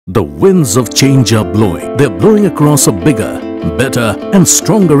The winds of change are blowing. They're blowing across a bigger, better and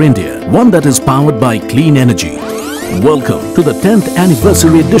stronger India, one that is powered by clean energy. Welcome to the 10th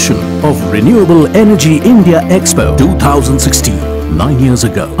anniversary edition of Renewable Energy India Expo 2016. 9 years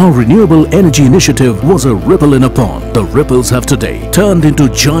ago, our renewable energy initiative was a ripple in a pond. The ripples have today turned into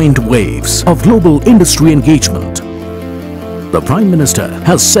giant waves of global industry engagement. The Prime Minister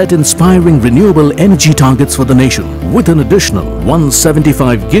has set inspiring renewable energy targets for the nation with an additional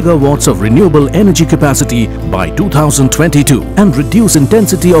 175 gigawatts of renewable energy capacity by 2022 and reduce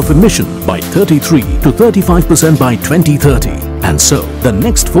intensity of emission by 33 to 35% by 2030. And so, the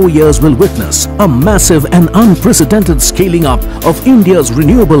next 4 years will witness a massive and unprecedented scaling up of India's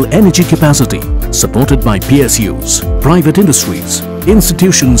renewable energy capacity, supported by PSUs, private industries,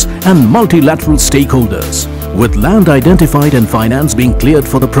 institutions and multilateral stakeholders. With land identified and finance being cleared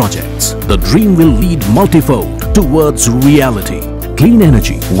for the projects, the dream will lead multifold towards reality. Clean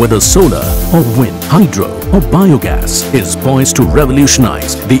energy, whether solar or wind, hydro or biogas, is poised to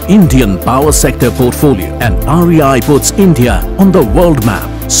revolutionize the Indian power sector portfolio, and REI puts India on the world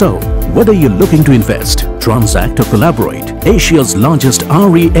map. So, whether you're looking to invest, transact or collaborate, Asia's largest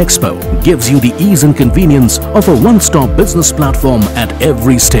RE Expo gives you the ease and convenience of a one-stop business platform at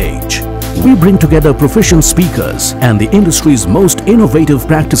every stage. We bring together proficient speakers and the industry's most innovative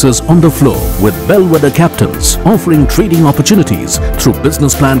practices on the floor, with bellwether captains offering trading opportunities through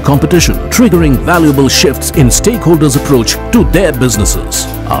business plan competition, triggering valuable shifts in stakeholders' approach to their businesses.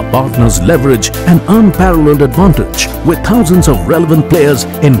 Our partners leverage an unparalleled advantage with thousands of relevant players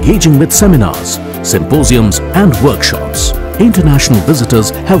engaging with seminars, symposiums and workshops. International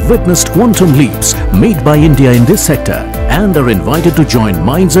visitors have witnessed quantum leaps made by India in this sector and are invited to join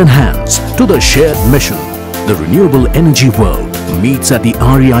minds and hands to the shared mission. The renewable energy world meets at the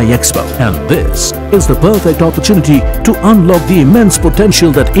REI Expo, and this is the perfect opportunity to unlock the immense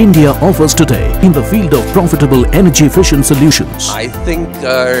potential that India offers today in the field of profitable energy efficient solutions. I think,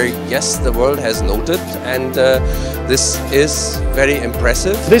 yes, the world has noted, and this is very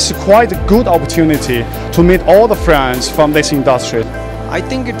impressive. This is quite a good opportunity to meet all the friends from this industry. I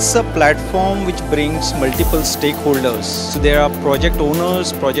think it's a platform which brings multiple stakeholders. So there are project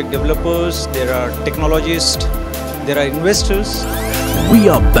owners, project developers, there are technologists, there are investors. We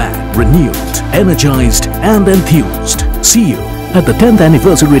are back, renewed, energized and enthused. See you at the 10th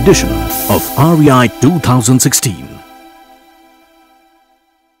anniversary edition of REI 2016.